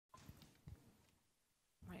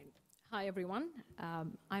Hi, everyone.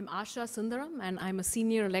 I'm Asha Sundaram, and I'm a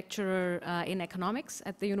senior lecturer in economics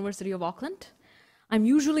at the University of Auckland. I'm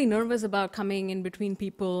usually nervous about coming in between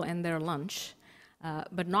people and their lunch,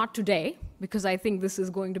 but not today, because I think this is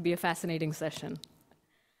going to be a fascinating session.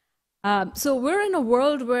 So we're in a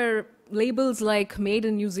world where labels like made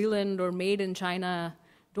in New Zealand or made in China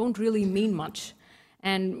don't really mean much.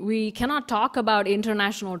 And we cannot talk about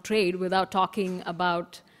international trade without talking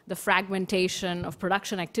about the fragmentation of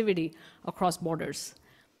production activity across borders.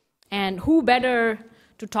 And who better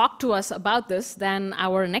to talk to us about this than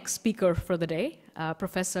our next speaker for the day,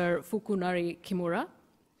 Professor Fukunari Kimura.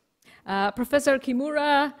 Professor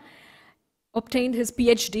Kimura obtained his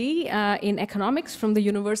PhD in economics from the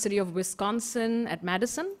University of Wisconsin at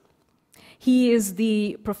Madison. He is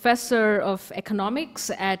the professor of economics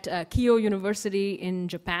at Keio University in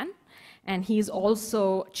Japan, and he's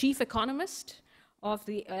also chief economist of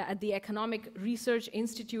at the Economic Research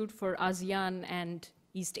Institute for ASEAN and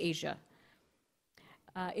East Asia.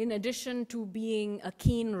 In addition to being a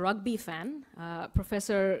keen rugby fan,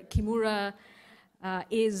 Professor Kimura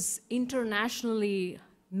is internationally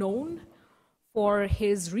known for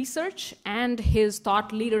his research and his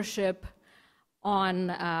thought leadership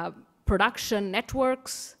on production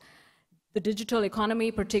networks, the digital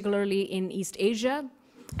economy, particularly in East Asia,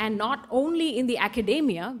 and not only in the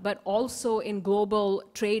academia, but also in global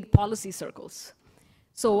trade policy circles.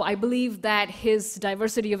 So I believe that his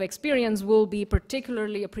diversity of experience will be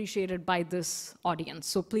particularly appreciated by this audience.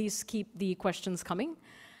 So please keep the questions coming.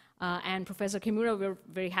 And Professor Kimura, we're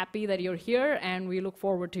very happy that you're here, and we look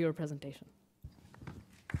forward to your presentation.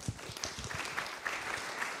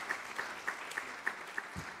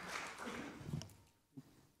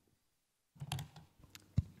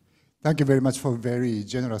 Thank you very much for a very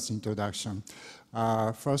generous introduction.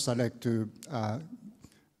 First, I'd like to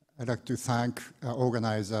thank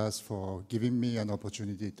organizers for giving me an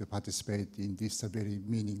opportunity to participate in this very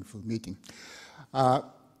meaningful meeting. I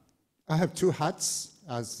have two hats,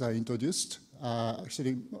 as I introduced.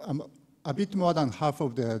 Actually, a bit more than half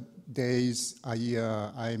of the days a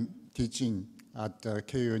year I'm teaching at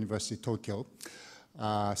Keio University, Tokyo.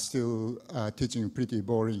 Still teaching pretty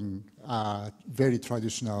boring, very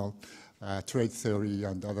traditional trade theory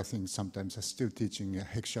and other things. Sometimes I'm still teaching a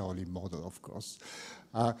Heck-Shaolin model, of course.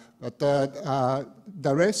 But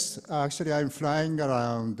the rest, actually, I'm flying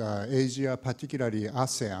around Asia, particularly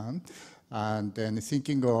ASEAN, and then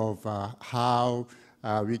thinking of how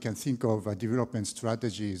we can think of development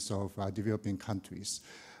strategies of developing countries.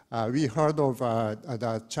 We heard of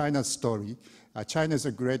the China story. China is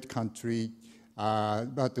a great country.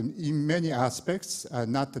 But in many aspects,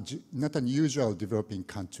 not an usual developing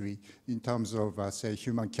country in terms of, say,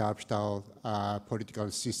 human capital, political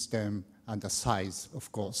system, and the size,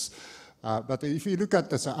 of course. But if you look at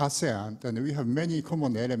the ASEAN, then we have many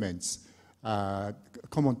common elements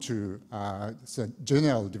common to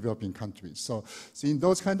general developing countries. So in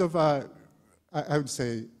those kind of I would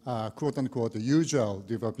say, quote-unquote, usual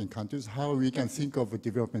developing countries, how we can think of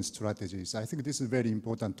development strategies. I think this is a very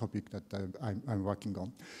important topic that I'm working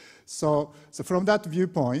on. So from that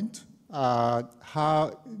viewpoint,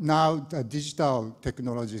 how now the digital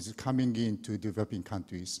technology is coming into developing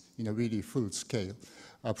countries in a really full scale,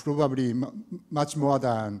 probably much more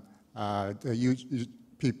than the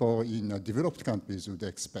people in developed countries would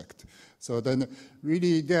expect. So then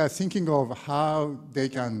really they are thinking of how they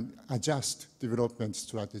can adjust development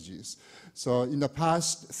strategies. So in the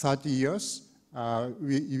past 30 years,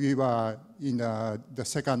 we were in the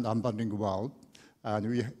second unbundling world, and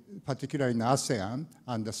we, particularly in ASEAN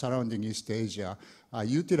and the surrounding East Asia, are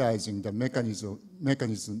utilizing the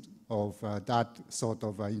mechanism of that sort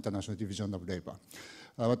of international division of labor.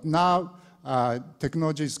 But now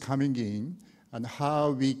technology is coming in, and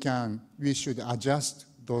how we should adjust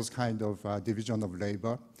those kind of division of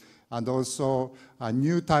labor, and also a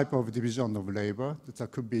new type of division of labor that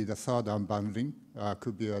could be the third unbundling,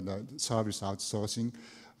 could be the service outsourcing,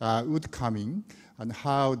 would come in, and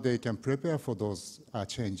how they can prepare for those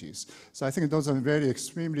changes. So I think those are very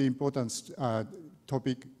extremely important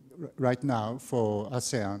topic right now for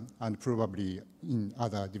ASEAN and probably in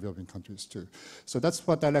other developing countries too. So that's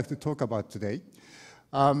what I'd like to talk about today.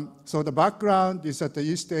 So the background is that the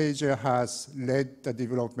East Asia has led the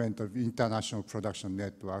development of international production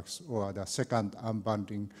networks, or the second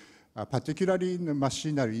unbundling, particularly in the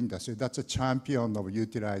machinery industry. That's a champion of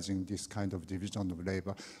utilizing this kind of division of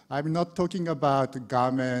labor. I'm not talking about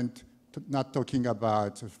garment, not talking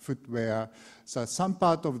about footwear. So some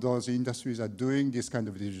part of those industries are doing this kind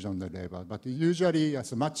of division of labor, but usually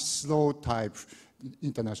as a much slow type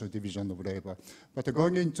international division of labor. But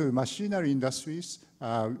going into machinery industries,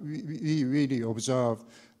 we really observe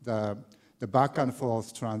the back and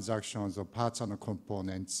forth transactions of parts and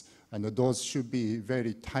components, and those should be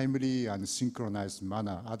very timely and synchronized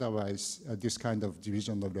manner. Otherwise, this kind of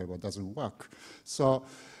division of labor doesn't work. So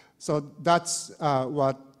that's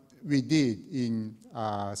what we did in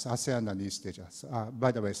ASEAN and East Asia.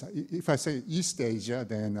 By the way, if I say East Asia,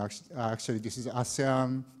 then actually this is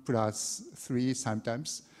ASEAN +3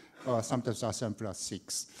 sometimes, or sometimes ASEAN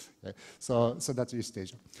 +6. Okay? So that's East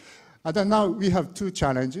Asia. And then now we have two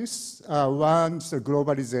challenges. One is the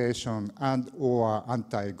globalization and or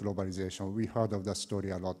anti-globalization. We heard of that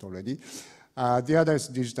story a lot already. The other is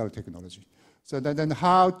digital technology. So then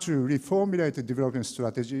how to reformulate the development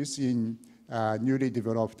strategies in newly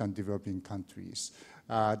developed and developing countries.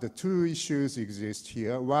 The two issues exist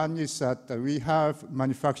here. One is that we have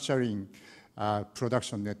manufacturing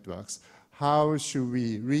production networks. How should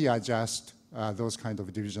we readjust those kind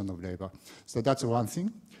of division of labor? So that's one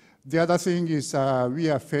thing. The other thing is we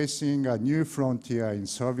are facing a new frontier in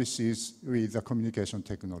services with the communication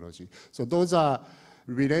technology. So those are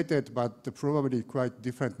related, but probably quite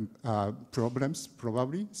different problems,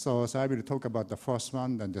 probably. So I will talk about the first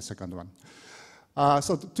one and the second one.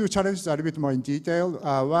 So the two challenges are a bit more in detail.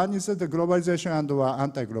 One is the globalization and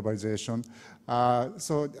anti-globalization.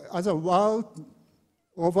 So as a world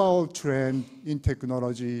overall trend in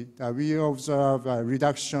technology, we observe a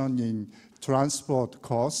reduction in transport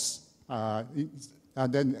costs,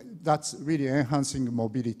 and then that's really enhancing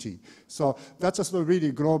mobility. So that's a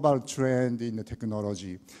really global trend in the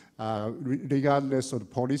technology. Regardless of the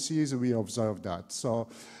policies, we observe that. So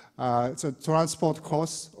transport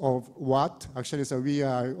costs of what? Actually, so we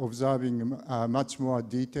are observing much more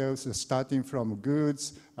details, starting from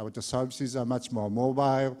goods, the services are much more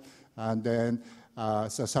mobile, and then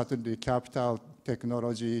so certainly capital,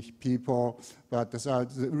 technology, people, but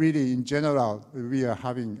really in general, we are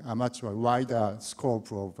having a much wider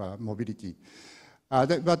scope of mobility.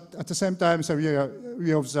 But at the same time, so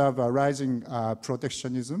we observe a rising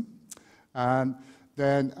protectionism. And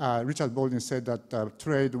then Richard Baldwin said that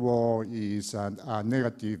trade war is a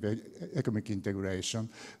negative economic integration.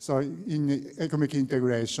 So in economic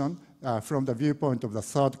integration, from the viewpoint of the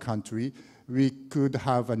third country, we could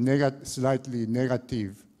have a slightly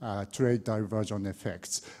negative trade diversion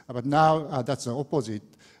effects. But now that's the opposite.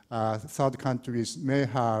 Third countries may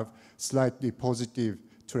have slightly positive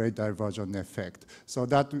trade diversion effect. So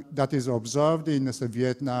that is observed in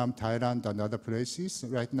Vietnam, Thailand, and other places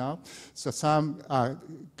right now. So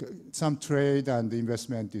some trade and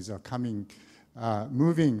investment is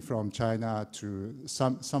moving from China to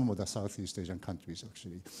some of the Southeast Asian countries,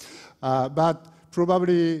 actually. But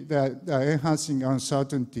probably the enhancing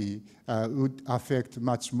uncertainty would affect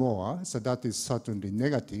much more, so that is certainly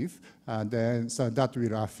negative, and then so that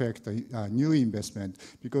will affect new investment,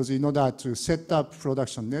 because in order to set up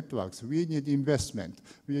production networks, we need investment.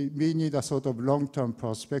 We need a sort of long-term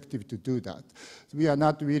perspective to do that. We are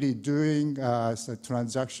not really doing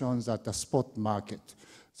transactions at the spot market.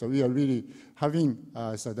 So we are really having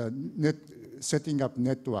setting up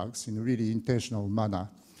networks in a really intentional manner.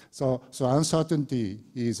 So uncertainty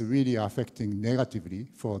is really affecting negatively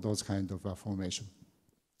for those kind of formation.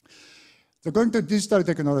 So going to digital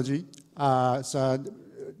technology, so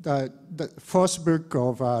the first book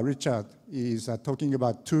of Richard is talking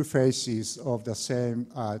about two phases of the same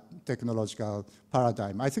technological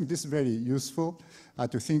paradigm. I think this is very useful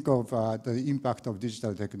to think of the impact of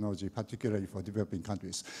digital technology, particularly for developing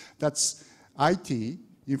countries. That's IT,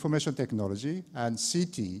 information technology, and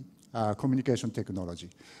CT, communication technology.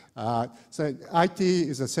 So IT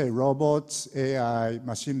is, say, robots, AI,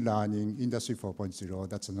 machine learning, Industry 4.0,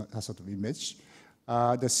 that's a sort of image.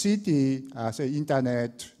 The CT, say,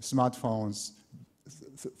 internet, smartphones,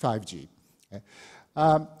 5G. Okay.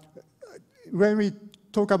 When we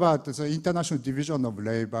talk about the international division of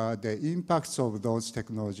labor, the impacts of those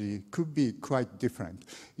technology could be quite different.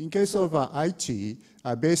 In case of IT,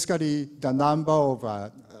 basically the number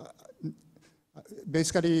of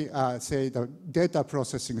say the data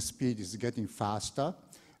processing speed is getting faster.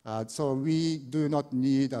 So we do not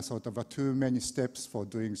need a sort of too many steps for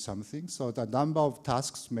doing something. So the number of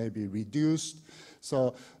tasks may be reduced.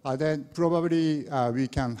 So then probably we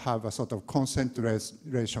can have a sort of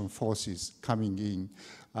concentration forces coming in.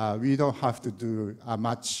 We don't have to do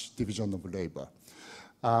much division of labor.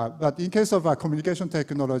 But in case of communication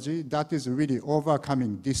technology, that is really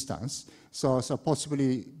overcoming distance. So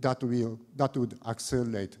possibly that would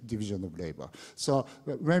accelerate division of labor. So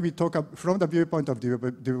when we talk from the viewpoint of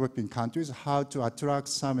developing countries, how to attract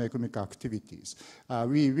some economic activities,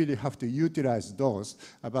 we really have to utilize those.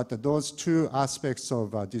 But those two aspects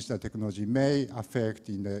of digital technology may affect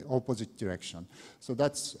in the opposite direction. So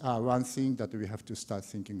that's one thing that we have to start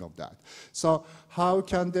thinking of that. So how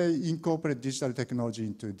can they incorporate digital technology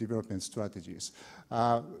into development strategies?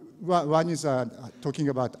 One is talking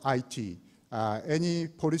about IT. Any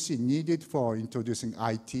policy needed for introducing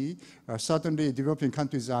IT, certainly developing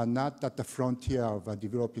countries are not at the frontier of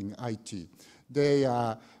developing IT. They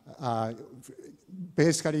are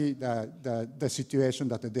basically the situation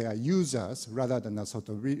that they are users rather than a sort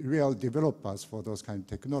of real developers for those kind of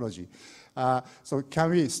technology. So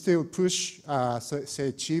can we still push,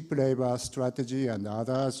 say, cheap labor strategy and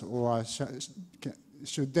others, or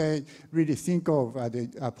should they really think of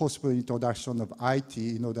the possible introduction of IT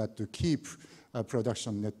in order to keep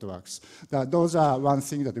production networks? Those are one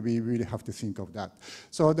thing that we really have to think of that.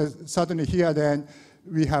 So certainly here then,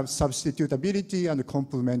 we have substitutability and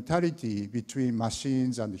complementarity between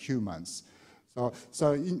machines and humans.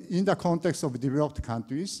 So in the context of developed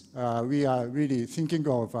countries, we are really thinking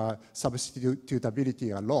of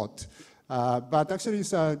substitutability a lot. But actually,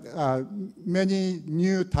 it's, many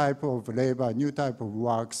new type of labor, new type of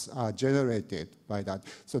works are generated by that.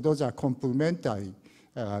 So those are complementarity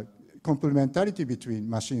between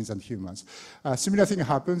machines and humans. Similar thing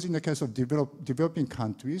happens in the case of developing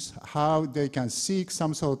countries, how they can seek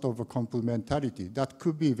some sort of a complementarity. That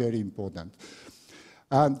could be very important.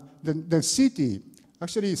 The city,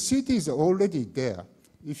 actually city is already there.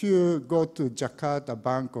 If you go to Jakarta,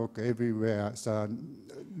 Bangkok, everywhere, so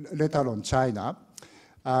let alone China,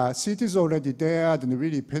 city is already there and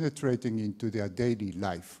really penetrating into their daily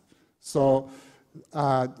life. So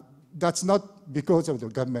that's not because of the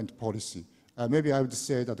government policy. Maybe I would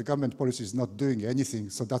say that the government policy is not doing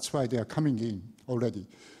anything, so that's why they are coming in already.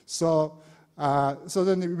 So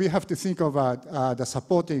then we have to think of the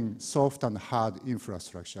supporting soft and hard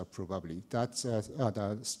infrastructure, probably. That's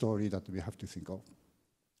the story that we have to think of.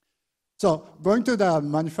 So going to the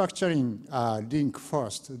manufacturing link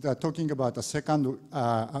first, they're talking about the second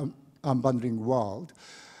unbundling world.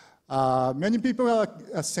 Many people are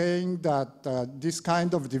saying that this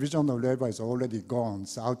kind of division of labor is already gone,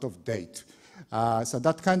 it's out of date. So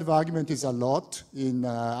that kind of argument is a lot in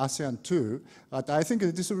ASEAN too, but I think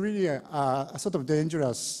this is really a sort of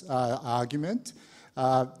dangerous argument.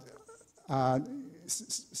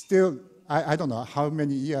 Still, I don't know how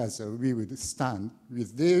many years we would stand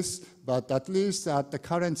with this, but at least at the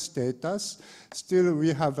current status, still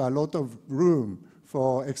we have a lot of room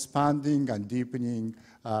for expanding and deepening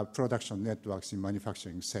production networks in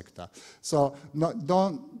manufacturing sector. So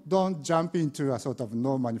don't jump into a sort of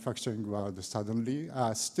no manufacturing world suddenly.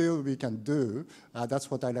 Still we can do, that's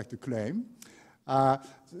what I like to claim.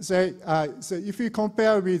 So if we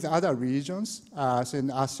compare with other regions, so in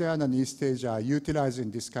ASEAN and East Asia are utilizing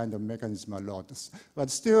this kind of mechanism a lot. But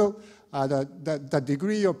still, the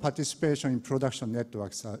degree of participation in production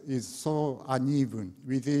networks is so uneven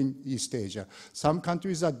within East Asia. Some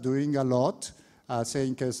countries are doing a lot, say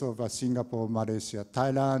in case of Singapore, Malaysia,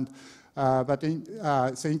 Thailand. But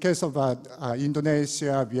in case of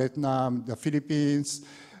Indonesia, Vietnam, the Philippines,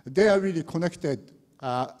 they are really connected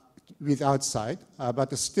with outside,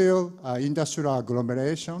 but still industrial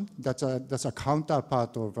agglomeration, that's a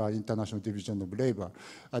counterpart of international division of labor.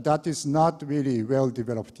 That is not really well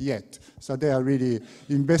developed yet. So they are really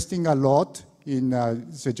investing a lot in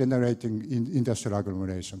generating industrial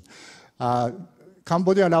agglomeration.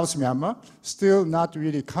 Cambodia, Laos, Myanmar, still not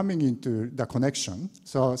really coming into the connection.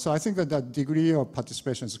 So I think that the degree of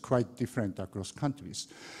participation is quite different across countries.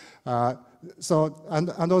 And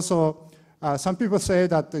also, some people say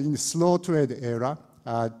that in the slow trade era,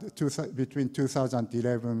 between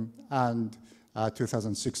 2011 and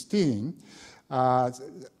 2016,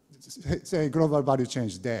 say global value chain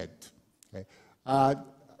is dead. Okay. I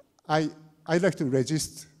like to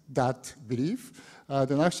resist that belief.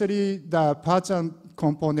 Then actually, the parts and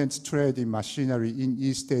components trade in machinery in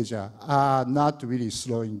East Asia are not really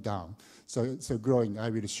slowing down. So growing, I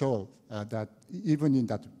will show that even in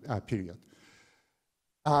that period.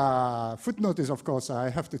 Footnote is, of course, I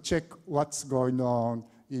have to check what's going on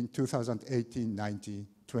in 2018, 19,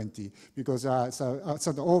 20, because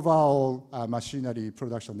so the overall machinery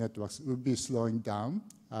production networks will be slowing down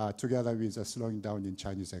together with a slowing down in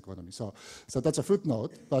Chinese economy. So that's a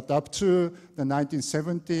footnote, but up to the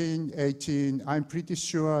 1917, 18, I'm pretty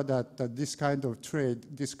sure that this kind of trade,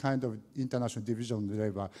 this kind of international division of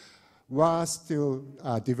labor were still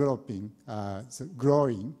developing,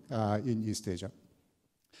 growing in East Asia.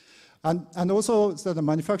 And also, so the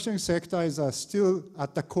manufacturing sector is still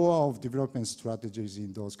at the core of development strategies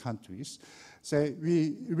in those countries. So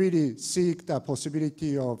we really seek the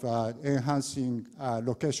possibility of enhancing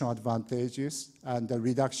location advantages and the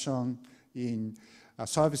reduction in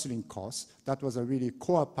service link costs. That was a really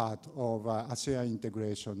core part of ASEAN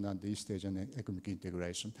integration and the East Asian economic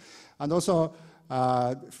integration. And also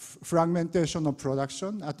fragmentation of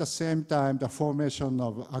production, at the same time the formation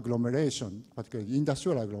of agglomeration, particularly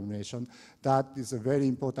industrial agglomeration, that is a very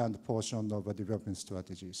important portion of development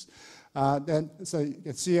strategies. So you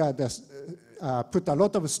can see this put a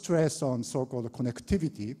lot of stress on so-called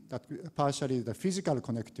connectivity, that partially the physical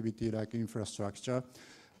connectivity like infrastructure,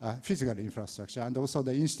 physical infrastructure, and also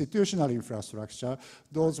the institutional infrastructure.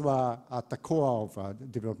 Those were at the core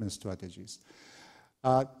of development strategies.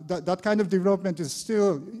 That kind of development is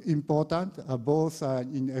still important, both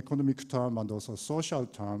in economic term and also social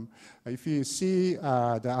term. If you see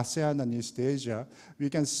the ASEAN and East Asia, we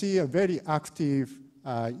can see a very active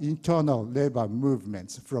internal labor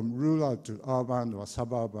movements from rural to urban or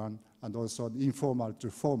suburban, and also informal to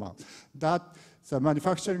formal. That the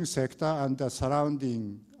manufacturing sector and the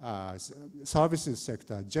surrounding services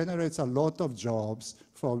sector generates a lot of jobs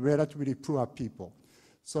for relatively poor people.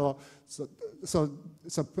 So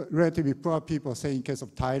relatively poor people, say in case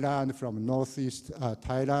of Thailand, from northeast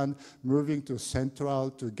Thailand, moving to central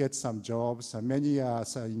to get some jobs. Many are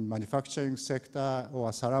in manufacturing sector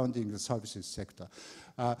or surrounding the services sector.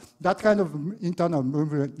 That kind of internal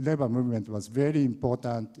movement, labor movement was very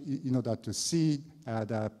important in order to see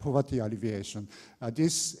the poverty alleviation.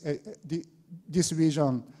 This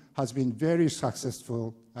region has been very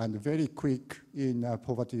successful and very quick in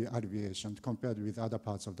poverty alleviation compared with other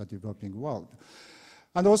parts of the developing world.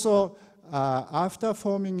 And also, after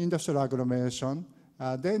forming industrial agglomeration,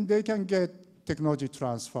 then they can get technology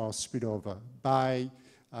transfer spillover by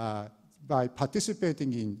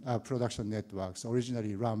participating in production networks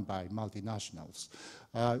originally run by multinationals.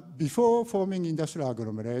 Before forming industrial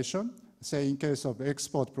agglomeration, say in case of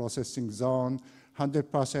export processing zone,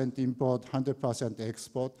 100% import, 100%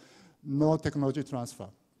 export, no technology transfer.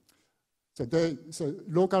 So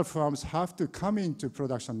local firms have to come into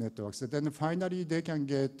production networks, and then finally they can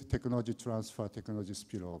get technology transfer, technology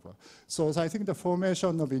spillover. So I think the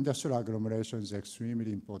formation of industrial agglomeration is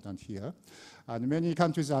extremely important here. And many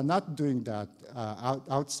countries are not doing that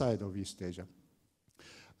outside of East Asia.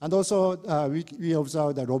 And also we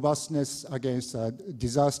observe the robustness against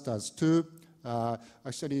disasters too.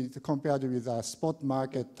 Actually, compared with spot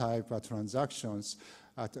market type transactions,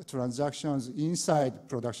 transactions inside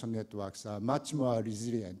production networks are much more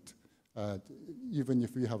resilient, even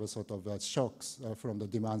if we have a sort of shocks from the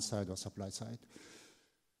demand side or supply side.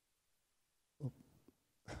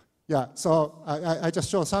 Yeah, so I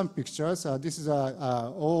just show some pictures. This is an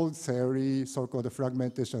old theory, so-called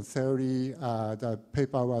fragmentation theory. The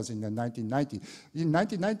paper was in the 1990. In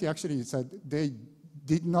 1990, actually, they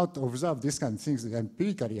did not observe this kind of things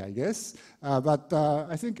empirically, I guess. But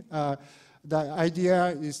I think the idea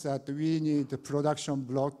is that we need production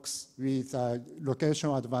blocks with location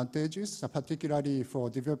advantages, particularly for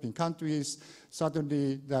developing countries.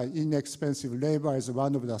 Certainly, the inexpensive labor is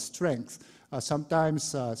one of the strengths.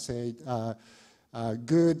 Sometimes, say,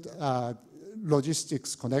 good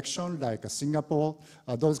logistics connection, like Singapore,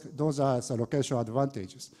 those are the location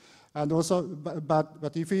advantages. And also,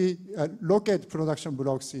 but if we locate production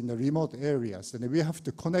blocks in the remote areas, then we have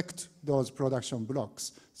to connect those production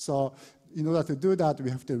blocks. So in order to do that, we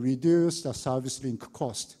have to reduce the service link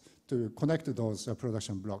cost to connect those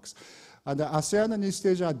production blocks. And the ASEAN and East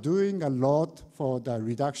Asia are doing a lot for the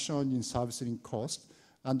reduction in service link cost,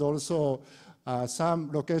 and also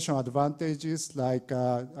some location advantages like,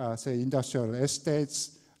 say, industrial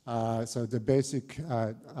estates, so the basic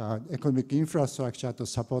economic infrastructure to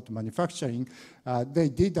support manufacturing, they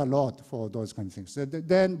did a lot for those kind of things. So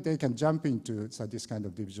then they can jump into this kind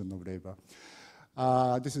of division of labor.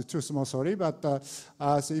 This is too small, sorry, but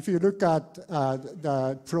so if you look at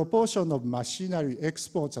the proportion of machinery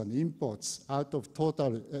exports and imports out of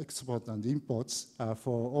total export and imports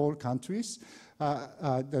for all countries,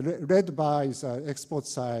 the red bar is export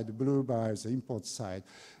side, blue bar is import side.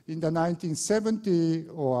 In the 1970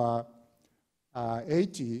 or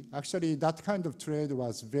 80, actually that kind of trade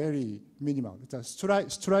was very minimal. The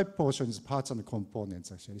stripe portion is parts and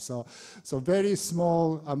components, actually. So very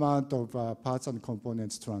small amount of parts and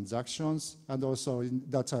components transactions, and also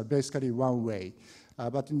that's basically one way.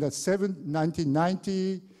 But in the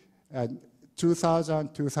 1990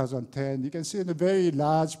 2000, 2010, you can see a very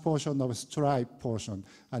large portion of stripe portion,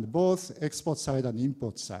 and both export side and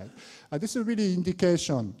import side. This is really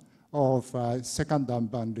indication of second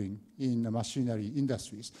unbundling in the machinery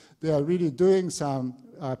industries. They are really doing some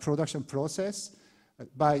production process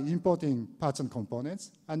by importing parts and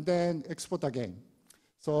components, and then export again.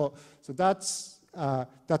 So that's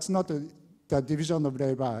not the division of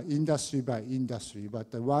labor industry by industry,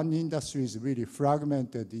 but the one industry is really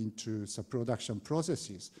fragmented into the production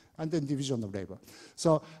processes and then division of labor.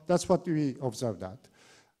 So that's what we observe that.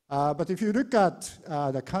 But if you look at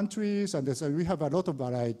the countries, and we have a lot of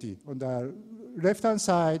variety. On the left-hand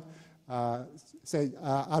side, say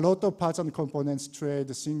a lot of parts and components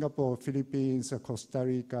trade Singapore, Philippines, Costa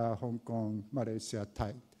Rica, Hong Kong, Malaysia,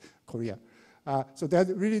 Thai, Korea. So they're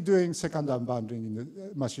really doing second unbundling in the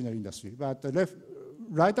machinery industry. But the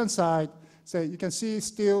right-hand side, say you can see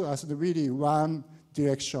still as the really one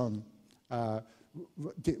direction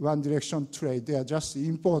trade. They are just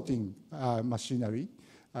importing machinery,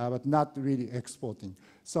 but not really exporting.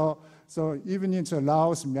 So even in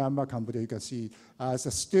Laos, Myanmar, Cambodia, you can see it's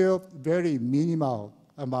a still very minimal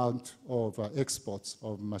amount of exports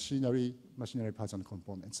of machinery parts and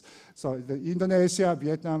components. So the Indonesia,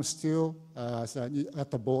 Vietnam still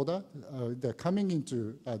at the border, they're coming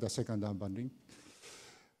into the second unbundling.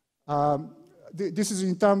 This is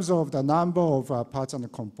in terms of the number of parts and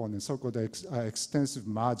components, so-called extensive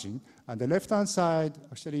margin. And the left-hand side,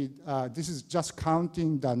 actually, this is just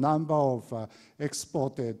counting the number of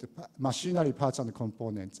exported machinery parts and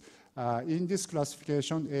components. In this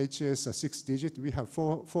classification, HS 6-digit, we have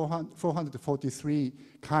 443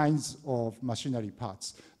 kinds of machinery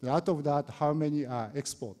parts. Out of that, how many are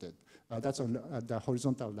exported? That's on the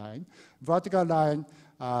horizontal line. Vertical line,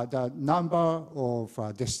 the number of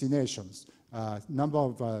destinations, number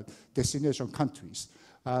of destination countries.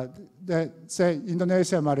 Say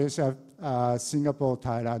Indonesia, Malaysia, Singapore,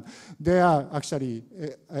 Thailand, they are actually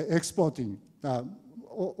exporting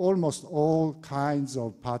almost all kinds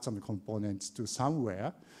of parts and components to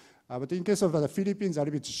somewhere. But in case of the Philippines, a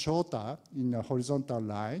little bit shorter in the horizontal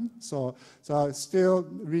line. So still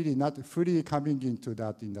really not fully coming into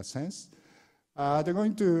that in the sense. They're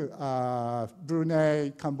going to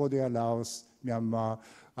Brunei, Cambodia, Laos, Myanmar,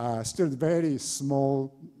 still very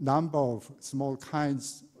small number of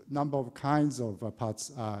kinds of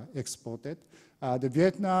parts are exported. The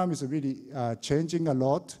Vietnam is really changing a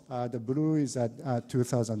lot. The blue is at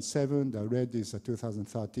 2007, the red is at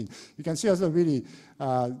 2013. You can see as a really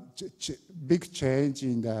big change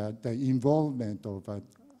in the involvement of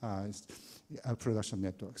production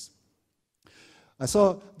networks.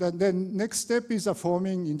 So the next step is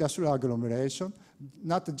forming industrial agglomeration,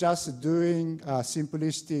 not just doing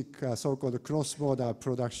simplistic so-called cross-border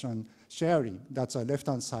production sharing. That's the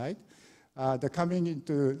left-hand side. They're coming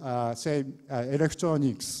into, say,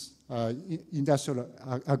 electronics, industrial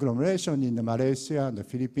agglomeration in Malaysia and the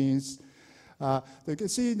Philippines. You can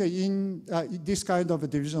see in this kind of a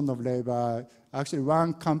division of labor, actually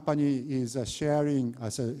one company is sharing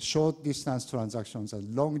as a short distance transactions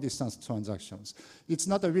and long distance transactions. It's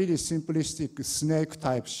not a really simplistic snake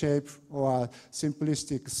type shape or a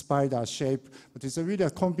simplistic spider shape, but it's a really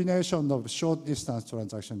a combination of short distance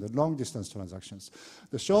transactions and long distance transactions.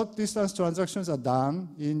 The short distance transactions are done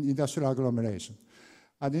in industrial agglomeration.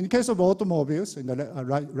 And in the case of automobiles, in the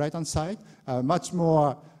right-hand side, much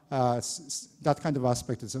more that kind of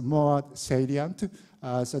aspect is more salient.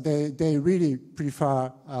 So they really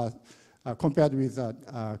prefer, compared with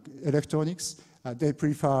electronics, they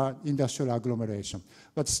prefer industrial agglomeration.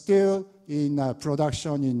 But still in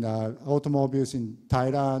production in automobiles in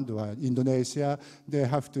Thailand or Indonesia, they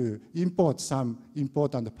have to import some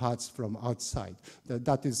important parts from outside.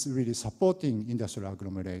 That is really supporting industrial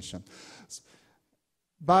agglomeration.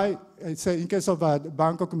 By, say, in case of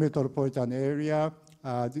Bangkok metropolitan area,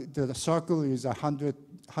 the circle is 100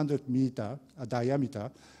 meter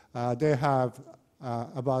diameter. They have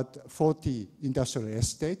about 40 industrial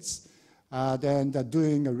estates. Then they're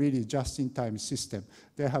doing a really just-in-time system.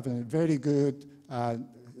 They have a very good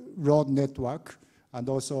road network and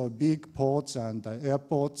also big ports and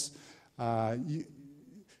airports.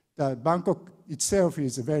 Bangkok itself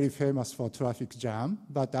is very famous for traffic jam,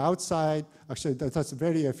 but outside, actually, that's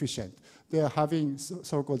very efficient. They are having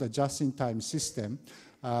so-called a just-in-time system.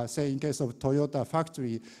 Say in case of Toyota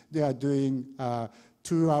factory, they are doing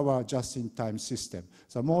 2-hour just-in-time system.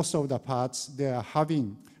 So most of the parts, they are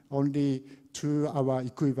having only 2-hour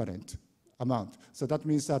equivalent amount. So that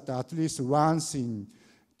means that at least once in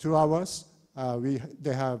 2 hours,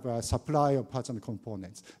 they have a supply of parts and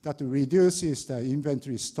components. That reduces the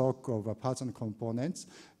inventory stock of parts and components.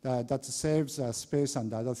 That saves space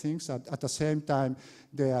and other things. At the same time,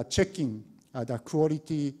 they are checking the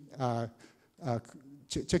quality,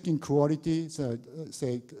 checking quality, so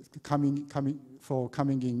say coming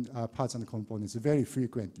in parts and components very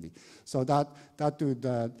frequently. So that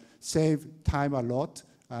would save time a lot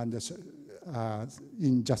and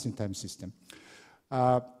in just-in-time system.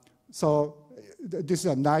 So this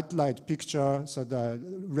is a night light picture. So the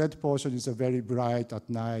red portion is very bright at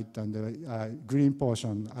night, and the green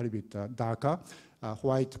portion a little bit darker,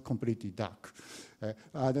 white completely dark.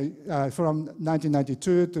 From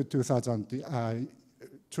 1992 to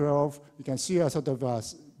 2012, you can see a sort of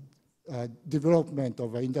development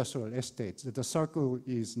of industrial estates. The circle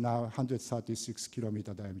is now 136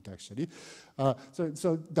 kilometer diameter, actually.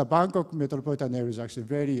 So the Bangkok metropolitan area is actually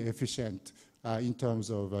very efficient in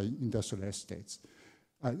terms of industrial estates,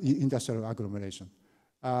 industrial agglomeration.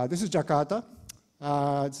 This is Jakarta.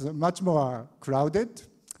 It's much more crowded,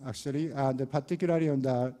 actually, and particularly on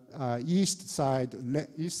the east side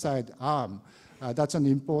arm. That's an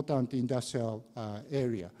important industrial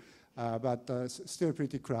area, but still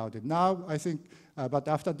pretty crowded. Now, I think, but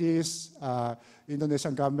after this,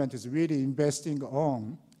 Indonesian government is really investing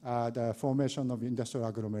on the formation of industrial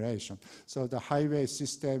agglomeration. So the highway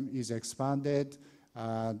system is expanded,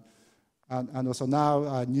 and also now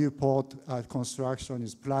a new port construction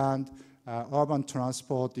is planned. Urban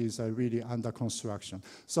transport is really under construction.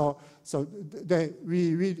 So they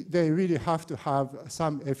really have to have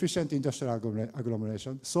some efficient industrial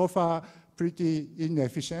agglomeration. So far, pretty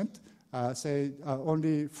inefficient. Say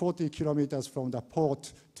only 40 kilometers from the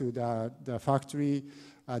port to the factory,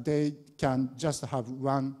 they can just have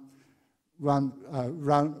one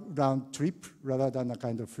round trip rather than a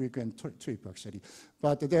kind of frequent trip, actually.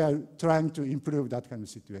 But they are trying to improve that kind of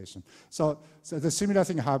situation. So the similar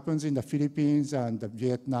thing happens in the Philippines and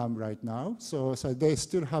Vietnam right now. So they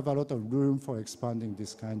still have a lot of room for expanding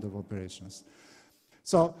this kind of operations.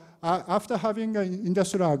 So after having an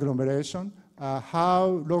industrial agglomeration,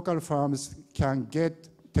 how local firms can get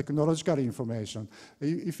technological information.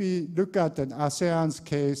 If we look at an ASEAN's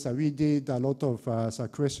case, we did a lot of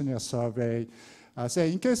questionnaire survey.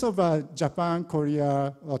 Say in case of Japan,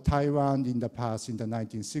 Korea, or Taiwan in the past, in the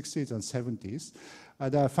 1960s and 70s,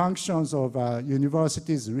 the functions of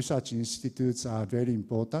universities, research institutes are very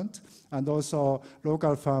important. And also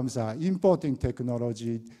local firms are importing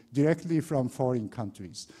technology directly from foreign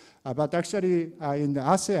countries. But actually in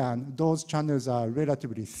ASEAN, those channels are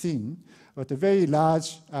relatively thin. But a very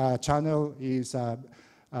large channel is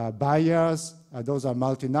buyers. Those are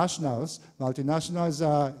multinationals. Multinationals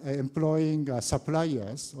are employing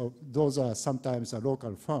suppliers. Those are sometimes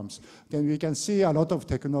local firms. Then we can see a lot of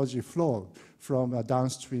technology flow from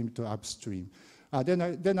downstream to upstream.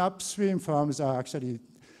 Then upstream firms are actually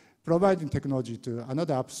providing technology to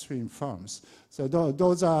another upstream firms. So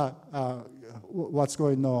those are what's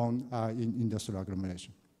going on in industrial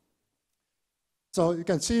agglomeration. So you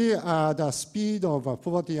can see the speed of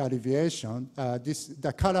poverty alleviation.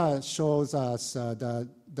 The color shows us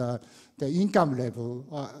the income level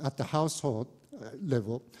at the household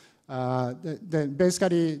level. Then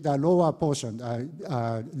basically the lower portion,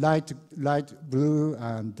 light blue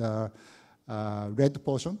and red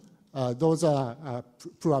portion, those are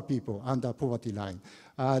poor people under poverty line.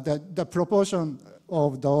 The proportion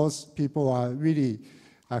of those people are really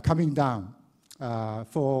coming down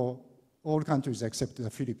for all countries except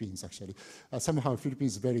the Philippines, actually. Somehow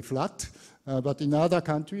Philippines is very flat, but in other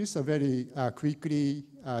countries, very quickly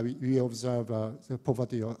we observe the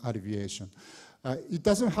poverty alleviation. It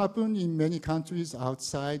doesn't happen in many countries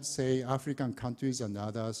outside, say, African countries and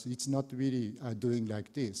others. It's not really doing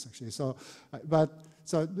like this, actually. So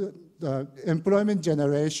the employment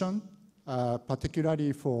generation,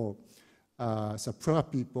 particularly for poor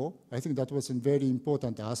people, I think that was a very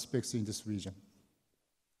important aspects in this region.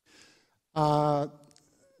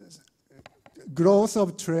 Growth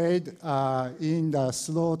of trade in the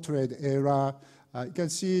slow trade era. You can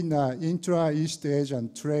see in intra-East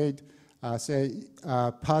Asian trade, say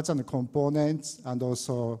parts and components and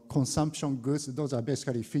also consumption goods. Those are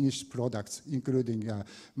basically finished products, including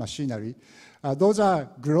machinery. Those are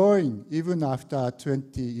growing even after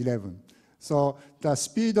 2011. So the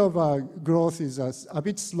speed of growth is a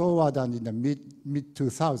bit slower than in the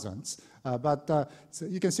mid-2000s. But so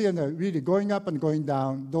you can see really going up and going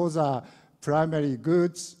down. Those are primary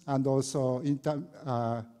goods and also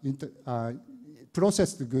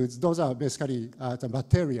processed goods. Those are basically the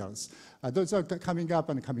materials. Those are coming up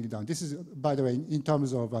and coming down. This is, by the way, in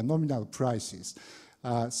terms of nominal prices.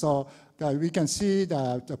 So we can see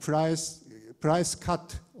the price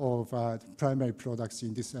cut of primary products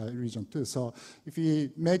in this region too. So if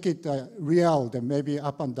we make it real, then maybe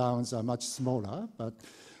up and downs are much smaller. But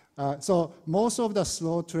so most of the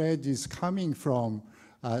slow trade is coming from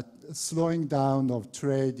slowing down of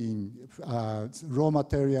trade in raw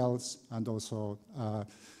materials and also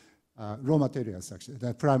raw materials, actually,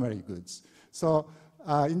 the primary goods. So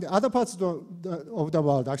in the other parts of the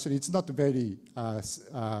world, actually, it's not very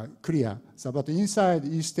clear. So, but inside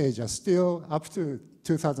East Asia, still up to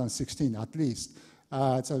 2016 at least,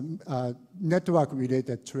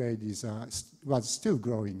 network-related trade was still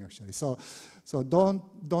growing, actually. So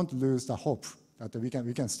don't lose the hope that we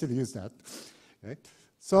can still use that. Okay?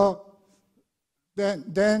 So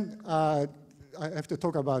then I have to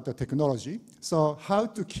talk about the technology. So how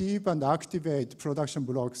to keep and activate production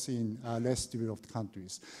blocks in less developed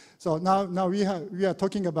countries. So now we are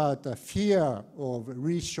talking about the fear of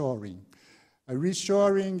reshoring.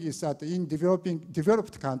 Reshoring is that in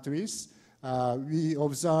developed countries, we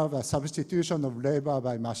observe a substitution of labor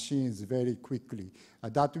by machines very quickly.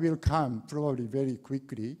 That will come probably very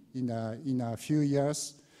quickly in a few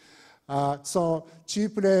years. So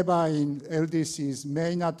cheap labor in LDCs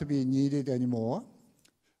may not be needed anymore.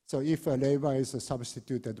 So if labor is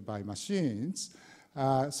substituted by machines,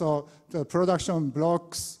 so the production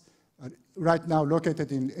blocks right now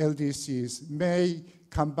located in LDCs may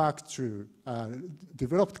come back to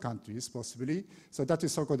developed countries, possibly. So that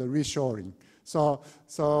is so-called reshoring. So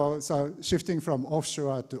shifting from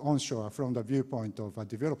offshore to onshore from the viewpoint of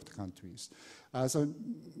developed countries. So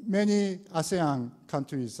many ASEAN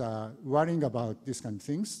countries are worrying about these kind of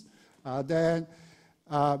things. But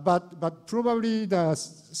probably the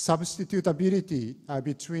substitutability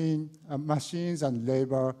between machines and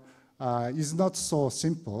labor is not so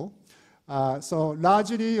simple. So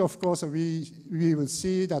largely, of course, we will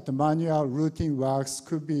see that the manual routine works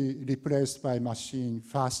could be replaced by machine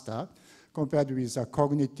faster compared with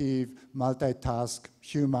cognitive, multitask,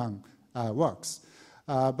 human works.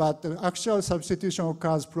 But the actual substitution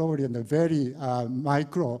occurs probably on a very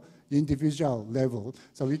micro individual level.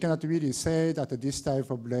 So we cannot really say that this type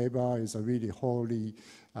of labor is really wholly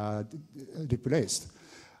replaced.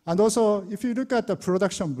 And also, if you look at the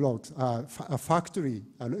production blocks, a factory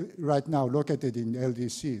right now located in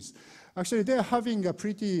LDCs, actually they're having a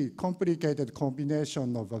pretty complicated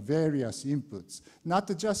combination of various inputs,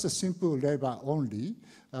 not just a simple labor only,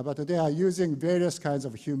 but they are using various kinds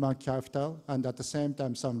of human capital and at the same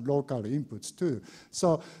time some local inputs too.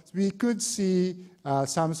 So we could see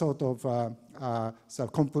some sort of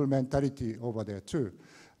complementarity over there too.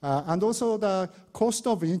 And also the cost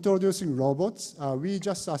of introducing robots, we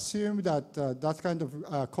just assume that that kind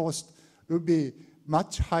of cost would be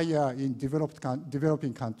much higher in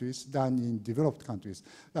developing countries than in developed countries.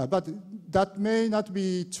 But that may not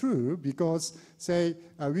be true because, say,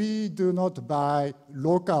 we do not buy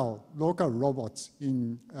local robots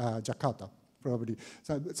in Jakarta, probably.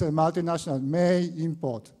 So multinational may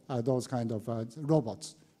import those kind of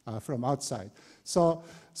robots from outside. So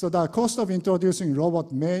the cost of introducing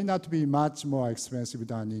robot may not be much more expensive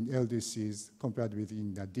than in LDCs compared with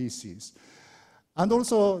in the DCs. And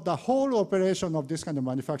also, the whole operation of this kind of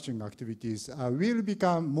manufacturing activities will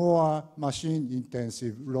become more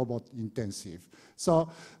machine-intensive, robot-intensive. So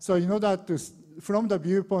you know that from the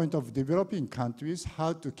viewpoint of developing countries,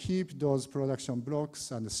 how to keep those production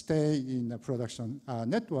blocks and stay in the production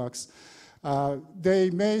networks, they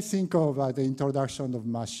may think of the introduction of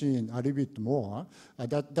machine a little bit more.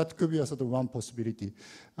 That could be a sort of one possibility.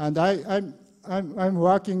 And I'm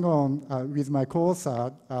working on, with my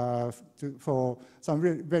co-author, for some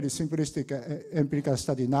very simplistic empirical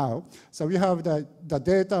study now. So we have the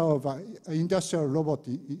data of industrial robot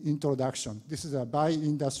introduction. This is a by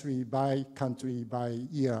industry, by country, by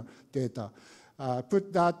year data.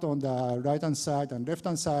 Put that on the right-hand side and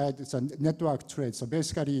left-hand side, it's a network trade. So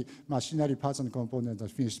basically, machinery parts and components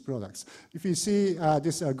and finished products. If you see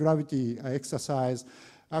this gravity exercise,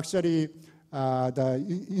 actually,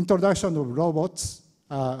 the introduction of robots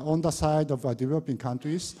on the side of developing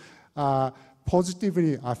countries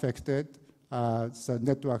positively affected the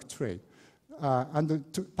network trade. And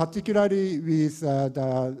particularly with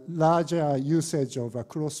the larger usage of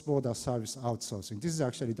cross-border service outsourcing. This is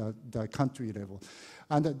actually the country level.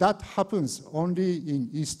 And that happens only in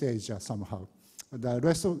East Asia somehow. The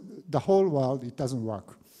rest of the whole world, it doesn't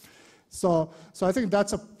work. So I think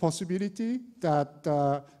that's a possibility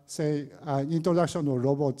that, say, introduction of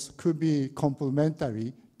robots could be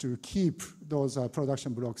complementary to keep those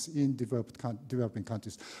production blocks in developing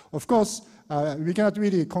countries. Of course, we cannot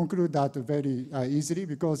really conclude that very easily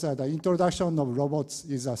because the introduction of robots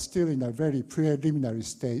is still in a very preliminary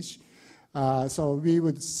stage. So we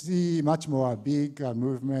would see much more big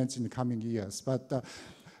movements in the coming years. But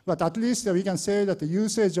at least we can say that the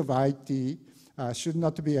usage of IT should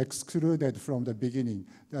not be excluded from the beginning.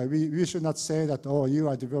 We should not say that, oh, you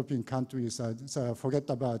are developing countries, so forget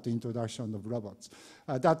about the introduction of robots.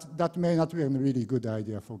 That may not be a really good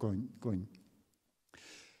idea for going.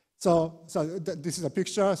 So this is a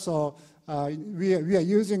picture. So we are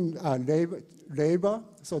using labor.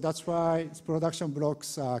 So that's why production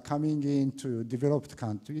blocks are coming into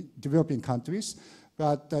developing countries.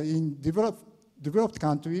 But in developed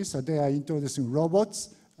countries, they are introducing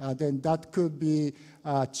robots. Then that could be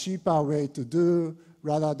a cheaper way to do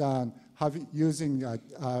rather than using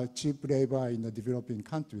cheap labor in the developing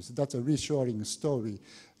countries. That's a reassuring story.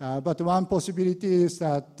 But one possibility is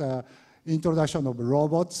that introduction of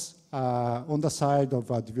robots on the side of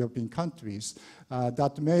developing countries,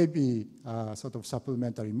 that may be a sort of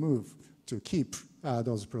supplementary move to keep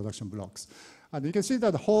those production blocks. And you can see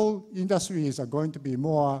that the whole industry is going to be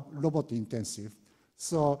more robot intensive.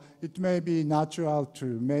 So it may be natural to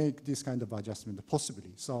make this kind of adjustment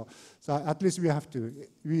possibly. So at least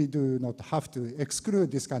we do not have to exclude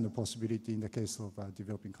this kind of possibility in the case of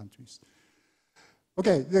developing countries.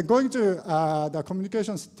 Okay, then going to the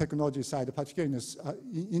communications technology side, particularly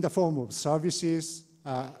in the form of services.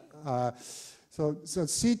 So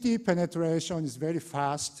CT penetration is very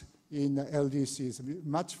fast in LDCs,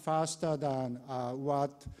 much faster than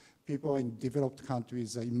what people in developed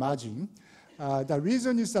countries imagine. The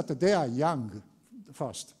reason is that they are young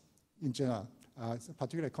first, in general,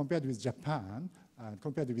 particularly compared with Japan,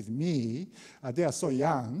 compared with me, they are so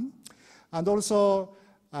young. And also,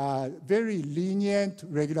 very lenient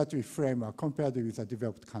regulatory framework compared with the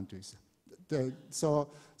developed countries. So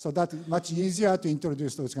that's much easier to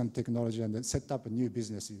introduce those kind of technology and then set up new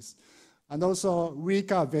businesses. And also,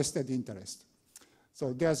 weaker vested interest.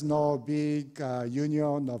 So there's no big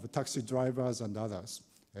union of taxi drivers and others.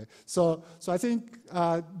 Okay. So I think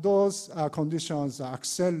those conditions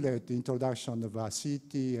accelerate the introduction of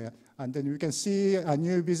CT, and then we can see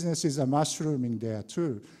new businesses are mushrooming there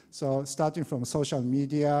too. So starting from social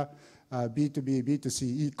media, B2B, B2C,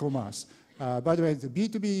 e-commerce. By the way, the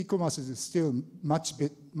B2B e-commerce is still much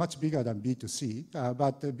bigger than B2C,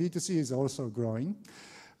 but B2C is also growing.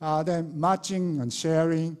 Then matching and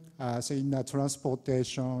sharing, say in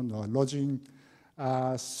transportation or lodging,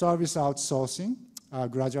 service outsourcing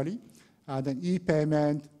gradually. Then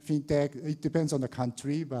e-payment, fintech, it depends on the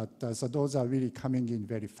country, but so those are really coming in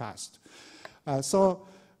very fast. And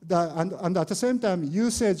at the same time,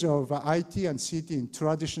 usage of IT and CT in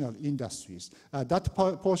traditional industries. That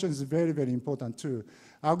portion is very, very important too.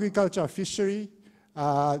 Agriculture, fishery,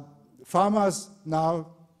 farmers now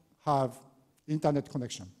have internet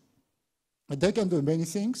connection. They can do many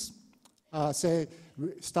things, say,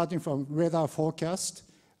 starting from weather forecast,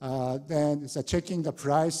 then checking the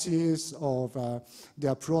prices of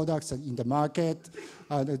their products in the market.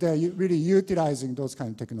 They're really utilizing those kind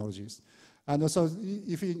of technologies. And also,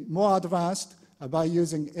 if it's more advanced, by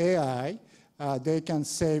using AI, they can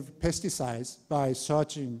save pesticides by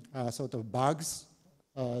searching sort of bugs,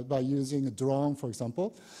 by using a drone, for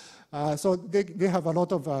example. So they have a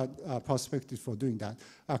lot of perspective for doing that.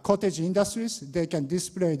 Cottage industries, they can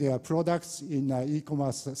display their products in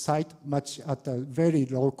e-commerce site at a very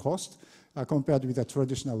low cost compared with the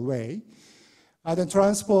traditional way. Then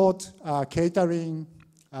transport, catering,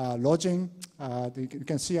 lodging, you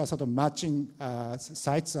can see a sort of matching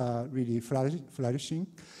sites are really flourishing.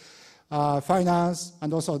 Finance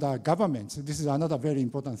and also the governments. This is another very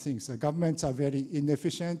important thing. So governments are very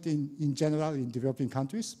inefficient in general in developing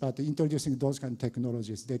countries, but introducing those kind of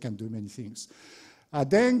technologies, they can do many things.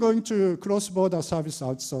 Then going to cross-border service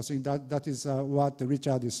outsourcing, that is what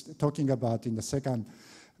Richard is talking about in the second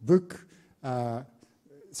book.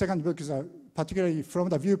 Second book is particularly from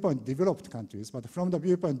the viewpoint developed countries, but from the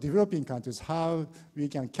viewpoint developing countries, how we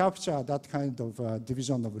can capture that kind of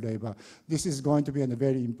division of labor. This is going to be a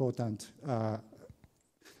very important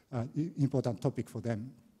topic for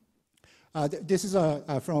them. This is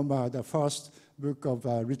from the first book of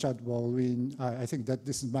Richard Baldwin. I think that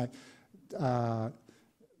this is my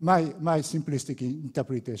simplistic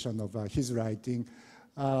interpretation of his writing.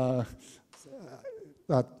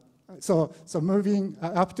 So moving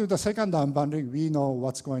up to the second unbundling, we know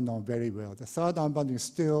what's going on very well. The third unbundling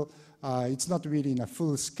still, it's not really in a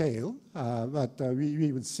full scale, but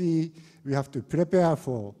we would see we have to prepare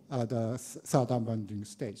for the third unbundling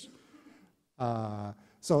stage.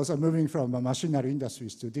 So moving from machinery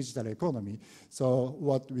industries to digital economy, so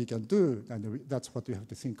what we can do, and that's what we have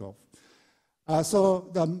to think of.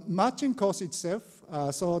 So the matching cost itself,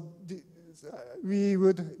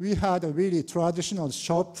 we had a really traditional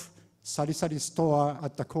shop, sari-sari store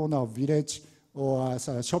at the corner of village or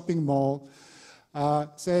a shopping mall.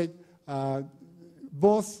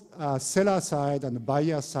 Both seller side and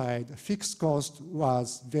buyer side, fixed cost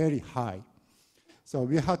was very high. So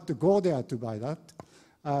we had to go there to buy that.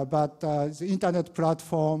 But the internet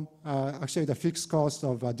platform, actually the fixed cost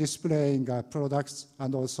of displaying products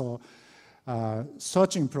and also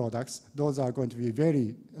searching products, those are going to be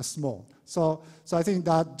very small. So I think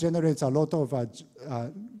that generates a lot of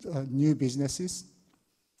new businesses.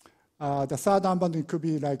 The third unbundling could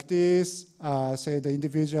be like this. Say the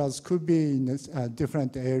individuals could be in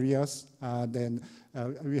different areas. Then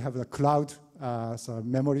we have the cloud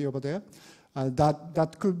memory over there.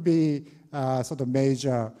 That could be sort of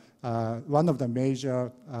major, one of the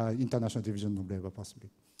major international division of labor possibly.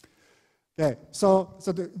 Okay, so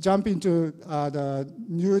to jump into the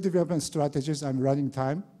new development strategies, I'm running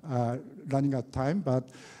out of time, but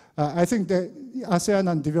I think that ASEAN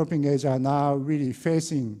and developing Asia are now really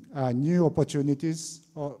facing new opportunities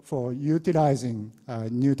for utilizing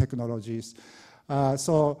new technologies.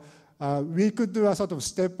 We could do a sort of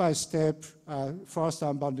step-by-step, first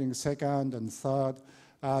unbundling, second and third.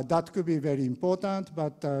 That could be very important,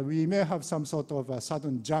 but we may have some sort of a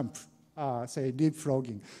sudden jump, say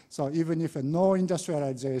leapfrogging. So even if no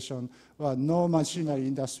industrialization or no machinery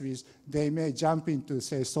industries, they may jump into,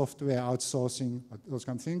 say, software outsourcing, those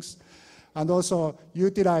kind of things. And also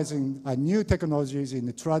utilizing new technologies in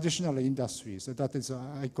the traditional industries. So that is,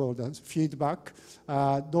 I call that feedback.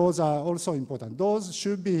 Those are also important. Those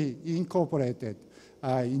should be incorporated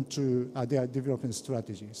into their development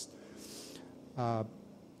strategies.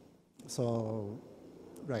 So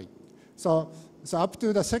up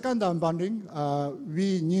to the second unbundling,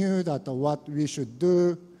 we knew that what we should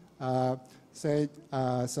do, in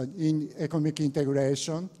economic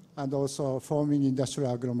integration and also forming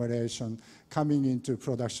industrial agglomeration, coming into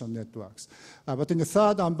production networks. But in the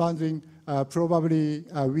third unbundling, probably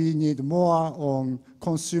we need more on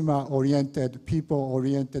consumer-oriented,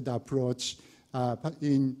 people-oriented approach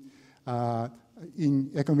in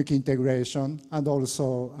economic integration and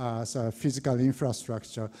also physical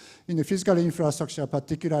infrastructure. In the physical infrastructure,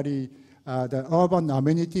 particularly the urban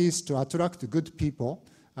amenities to attract good people,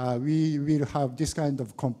 we will have this kind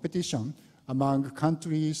of competition among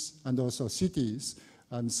countries and also cities.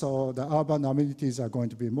 And so the urban amenities are going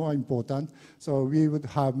to be more important. So we would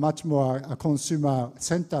have much more a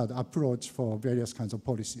consumer-centered approach for various kinds of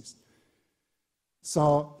policies.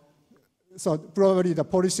 So probably the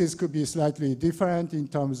policies could be slightly different in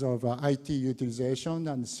terms of IT utilization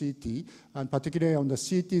and CT. And particularly on the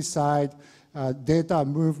CT side, data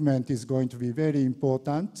movement is going to be very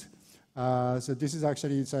important. So this is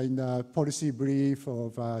actually in the policy brief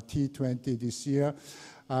of T20 this year.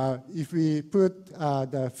 If we put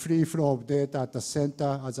the free flow of data at the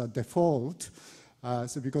center as a default,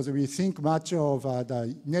 so because we think much of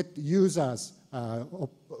the net users'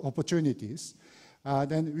 opportunities,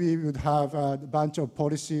 then we would have a bunch of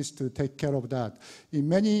policies to take care of that. In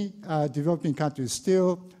many developing countries,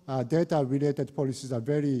 still data-related policies are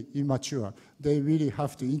very immature. They really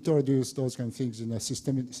have to introduce those kind of things in a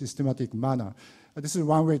systematic manner. This is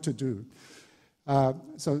one way to do.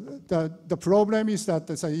 So the problem is that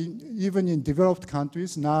even in developed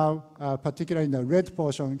countries now, particularly in the red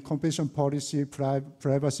portion, competition policy,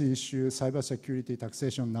 privacy issues, cybersecurity,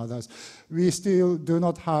 taxation, and others, we still do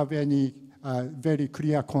not have any very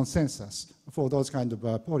clear consensus for those kind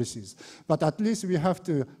of policies. But at least we have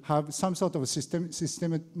to have some sort of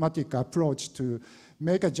systematic approach to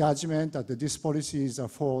make a judgment that this policy is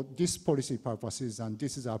for this policy purposes and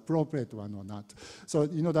this is an appropriate one or not. So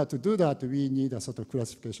in order to do that, we need a sort of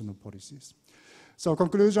classification of policies. So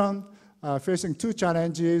conclusion, facing two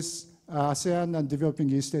challenges, ASEAN and developing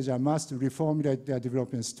East Asia must reformulate their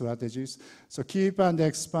development strategies. So keep and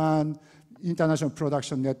expand international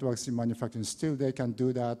production networks in manufacturing. Still, they can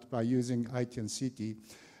do that by using IT and CT.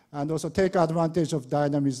 And also take advantage of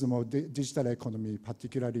dynamism of the digital economy,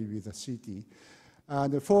 particularly with the CT.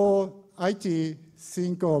 And for IT,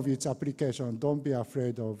 think of its application. Don't be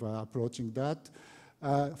afraid of approaching that.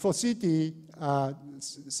 For CT,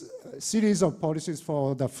 series of policies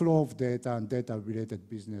for the flow of data and data-related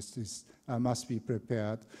businesses must be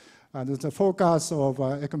prepared. And the focus of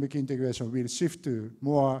economic integration will shift to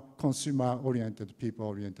more consumer-oriented,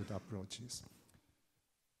 people-oriented approaches.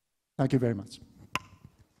 Thank you very much.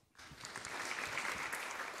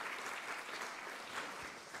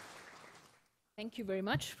 Thank you very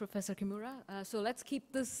much, Professor Kimura. So let's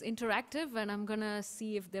keep this interactive, and I'm going to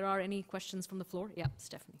see if there are any questions from the floor. Yeah,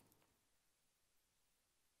 Stephanie.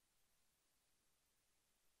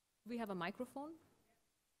 Do we have a microphone?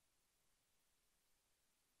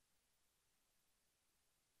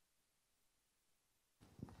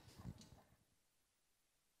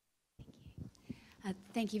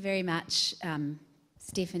 Thank you very much,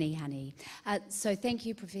 Stephanie Honey. So thank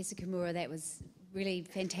you, Professor Kimura. That was really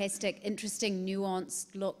fantastic, interesting, nuanced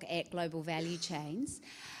look at global value chains.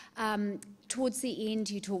 Towards the end,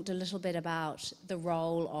 you talked a little bit about the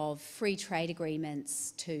role of free trade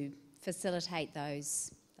agreements to facilitate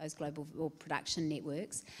those global or production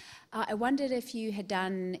networks. I wondered if you had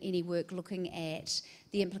done any work looking at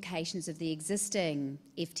the implications of the existing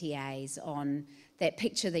FTAs on that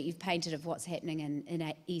picture that you've painted of what's happening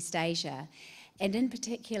in East Asia. And in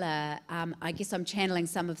particular, I guess I'm channeling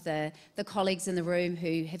some of the colleagues in the room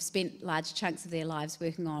who have spent large chunks of their lives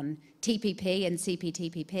working on TPP and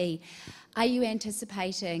CPTPP. Are you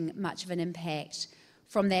anticipating much of an impact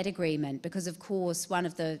from that agreement? Because of course, one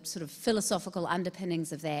of the sort of philosophical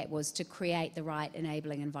underpinnings of that was to create the right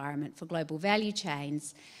enabling environment for global value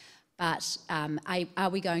chains. But are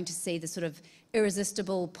we going to see the sort of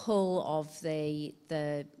irresistible pull of the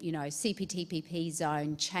CPTPP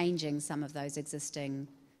zone changing some of those existing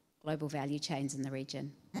global value chains in the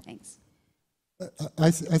region? Thanks. I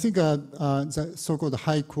think the so-called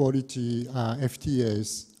high-quality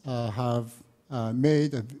FTAs have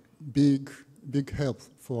made a big help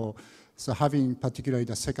for having particularly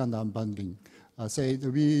the second unbundling. Say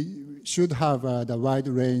we should have the wide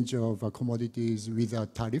range of commodities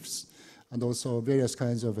without tariffs, and also various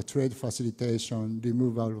kinds of trade facilitation,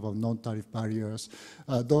 removal of non-tariff barriers.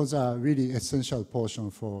 Those are really essential portion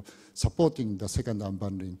for supporting the second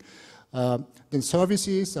unbundling. Then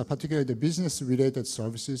services, particularly the business-related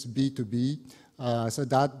services, B2B, so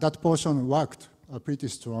that portion worked pretty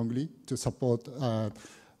strongly to support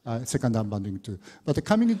second unbundling too. But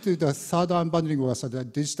coming into the third unbundling was the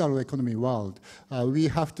digital economy world, we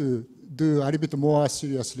have to do a little bit more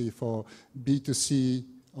seriously for B2C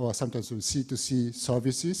or sometimes C2C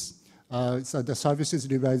services. So the services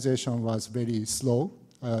liberalization was very slow,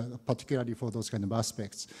 particularly for those kind of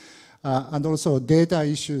aspects. And also data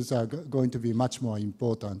issues are going to be much more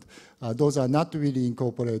important. Those are not really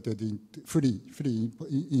incorporated in fully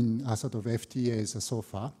in a sort of FTAs so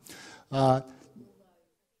far.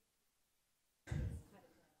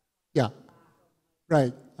 Yeah,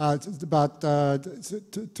 right. But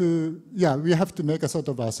we have to make a sort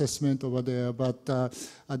of assessment over there. But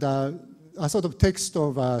a sort of text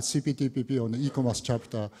of CPTPP on the e-commerce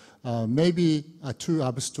chapter may be too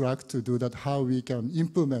abstract to do that. How we can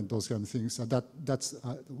implement those kind of things? That's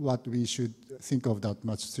what we should think of that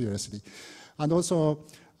much seriously. And also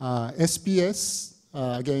SPS.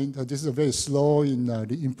 Again, this is very slow in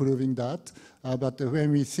improving that. But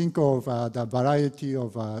when we think of the variety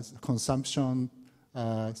of consumption,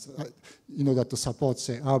 in order to support,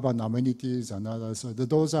 say, urban amenities and others,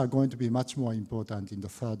 those are going to be much more important in the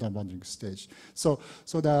third unbundling stage. So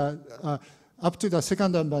up to the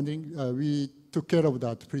second unbundling, we took care of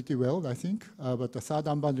that pretty well, I think. But the third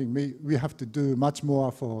unbundling, we have to do much more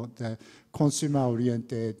for the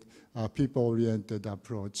consumer-oriented, people-oriented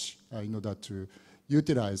approach in order to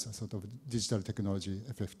utilize a sort of digital technology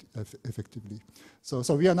effectively.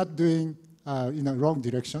 So we are not doing in a wrong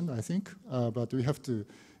direction, I think, but we have to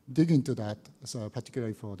dig into that, so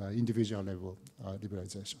particularly for the individual level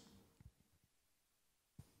liberalization.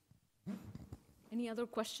 Any other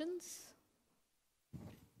questions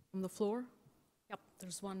from the floor? Yep,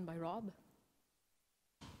 there's one by Rob.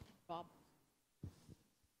 Rob.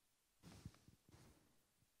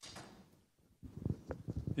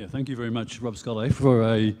 Yeah, thank you very much, Rob Scully, for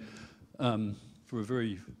a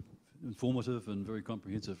very informative and very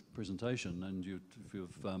comprehensive presentation, and you've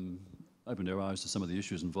opened our eyes to some of the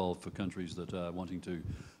issues involved for countries that are wanting to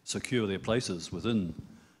secure their places within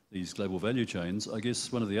these global value chains. I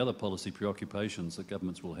guess one of the other policy preoccupations that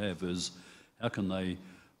governments will have is how can they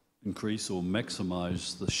increase or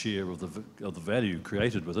maximise the share of the value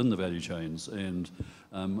created within the value chains, and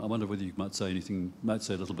I wonder whether you might say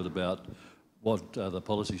a little bit about what the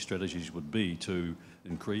policy strategies would be to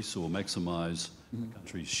increase or maximise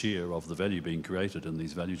countries' share of the value being created in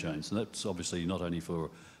these value chains. And that's obviously not only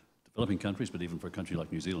for developing countries, but even for a country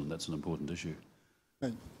like New Zealand, that's an important issue.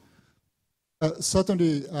 Right.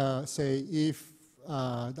 Certainly, say, if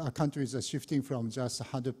our countries are shifting from just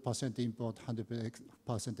 100% import,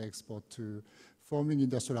 100% export to forming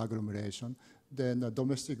industrial agglomeration, then the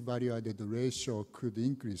domestic value-added ratio could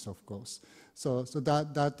increase, of course. So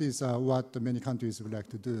that is what many countries would like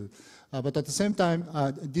to do. But at the same time,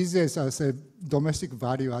 these days, say, domestic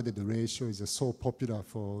value-added ratio is so popular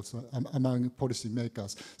among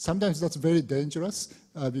policymakers. Sometimes that's very dangerous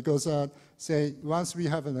because, say, once we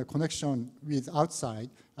have a connection with outside,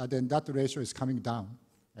 then that ratio is coming down,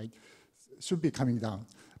 right? Should be coming down.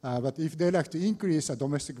 But if they like to increase a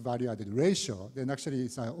domestic value-added ratio, then actually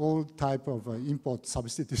it's an old type of import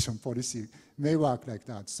substitution policy may work like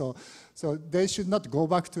that. So they should not go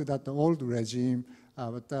back to that old regime,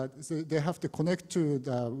 so they have to connect to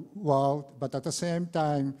the world, but at the same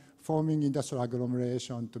time forming industrial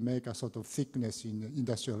agglomeration to make a sort of thickness in the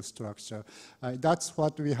industrial structure. That's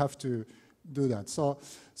what we have to do that. So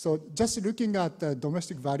just looking at the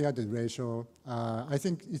domestic value-added ratio, I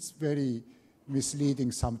think it's very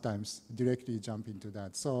misleading sometimes, directly jump into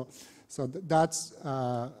that. So that's,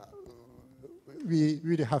 we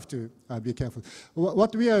really have to be careful.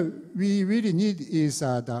 What we really need is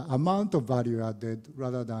the amount of value added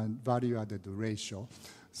rather than value added ratio.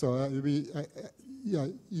 So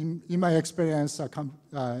in my experience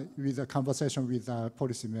with a conversation with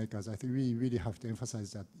policymakers, I think we really have to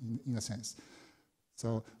emphasize that in a sense.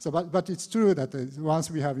 But it's true that once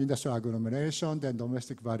we have industrial agglomeration, then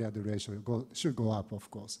domestic value-added ratio should go up, of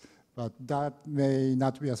course. But that may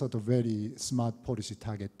not be a sort of very smart policy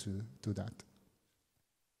target to that.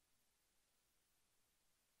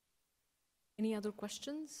 Any other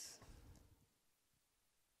questions?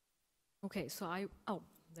 Okay, so oh,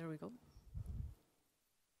 there we go.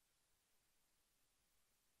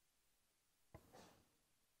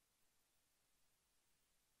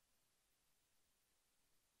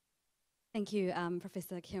 Thank you,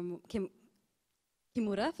 Professor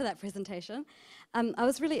Kimura, for that presentation. I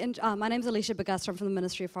was really, my name's Alicia Bagastrom from the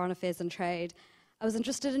Ministry of Foreign Affairs and Trade. I was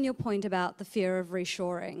interested in your point about the fear of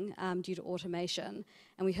reshoring due to automation,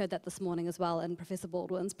 and we heard that this morning as well in Professor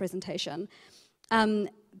Baldwin's presentation.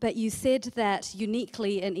 But you said that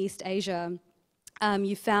uniquely in East Asia,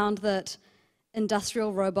 you found that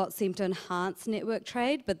industrial robots seem to enhance network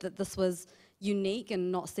trade, but that this was unique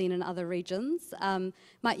and not seen in other regions.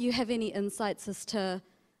 Might you have any insights as to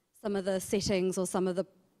some of the settings or some of the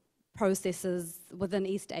processes within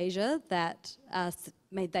East Asia that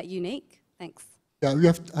made that unique? Thanks. Yeah,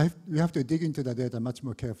 we have to dig into the data much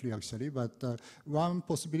more carefully, actually. But one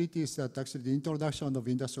possibility is that actually the introduction of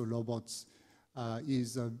industrial robots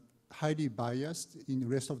is highly biased in the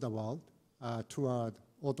rest of the world toward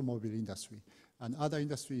automobile industry. And other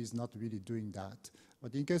industry is not really doing that.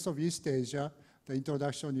 But in case of East Asia, the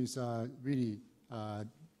introduction is really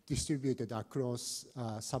distributed across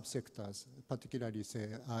subsectors, particularly, say,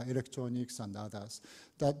 electronics and others.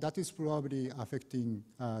 That is probably affecting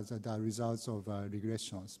the results of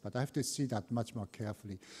regressions. But I have to see that much more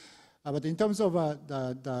carefully. But in terms of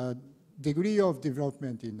the degree of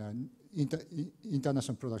development in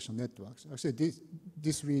international production networks, actually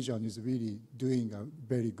this region is really doing a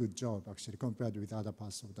very good job, actually, compared with other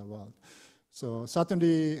parts of the world. So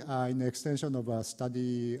certainly, in the extension of a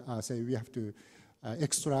study, say we have to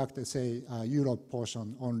extract, say, Europe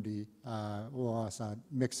portion only, or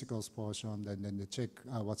Mexico's portion, and then check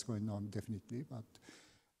what's going on, definitely.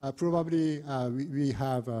 But probably we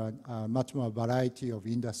have a much more variety of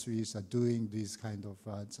industries doing this kind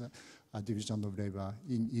of division of labor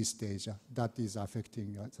in East Asia. That is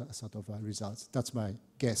affecting sort of results. That's my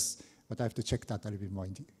guess, but I have to check that a little bit more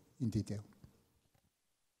in detail.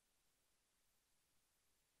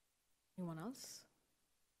 Anyone else?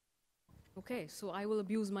 Okay, so I will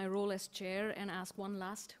abuse my role as chair and ask one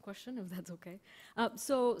last question, if that's okay.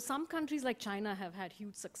 So some countries like China have had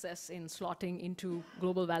huge success in slotting into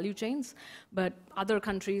global value chains, but other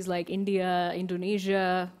countries like India,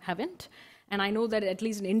 Indonesia haven't. And I know that at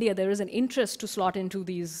least in India, there is an interest to slot into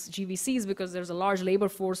these GVCs because there's a large labor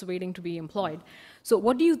force waiting to be employed. So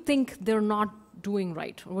what do you think they're not doing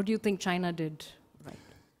right? Or what do you think China did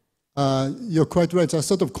right? You're quite right. The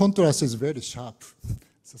sort of contrast is very sharp.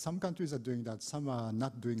 So some countries are doing that, some are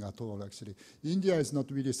not doing at all, actually. India is not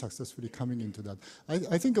really successfully coming into that.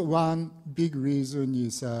 I think one big reason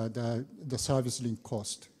is the service link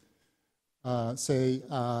cost. Say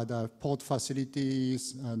the port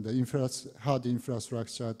facilities and the hard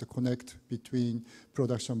infrastructure to connect between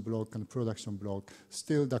production block and production block.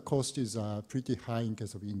 Still, the cost is pretty high in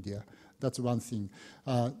case of India. That's one thing.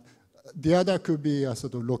 The other could be a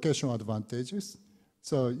sort of location advantages.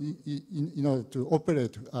 So in order to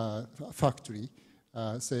operate a factory,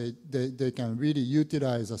 say they can really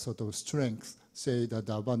utilize a sort of strength, say that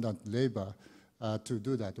the abundant labor to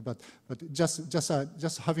do that. But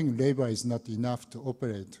just having labor is not enough to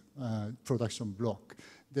operate production block.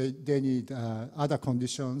 They need other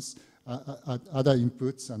conditions, other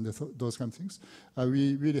inputs, and those kind of things.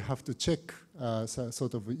 We really have to check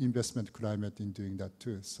sort of investment climate in doing that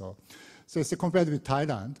too. So it's compared with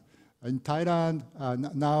Thailand. In Thailand,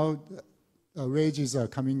 now wages are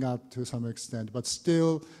coming up to some extent, but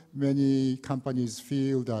still many companies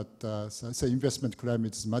feel that say investment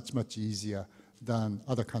climate is much, much easier than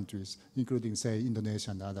other countries, including, say, Indonesia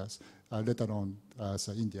and others, let alone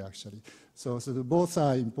India, actually. So both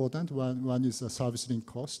are important. One is service link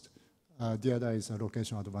cost. The other is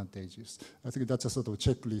location advantages. I think that's a sort of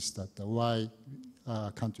checklist that why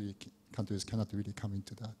countries cannot really come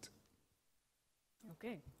into that.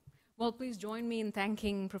 Okay. Well, please join me in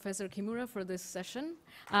thanking Professor Kimura for this session.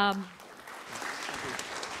 And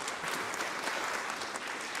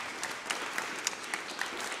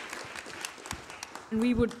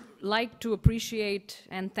we would like to appreciate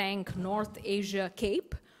and thank North Asia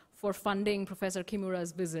Cape for funding Professor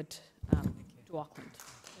Kimura's visit to Auckland.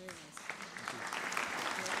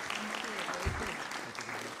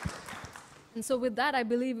 And so with that, I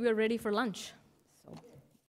believe we're ready for lunch.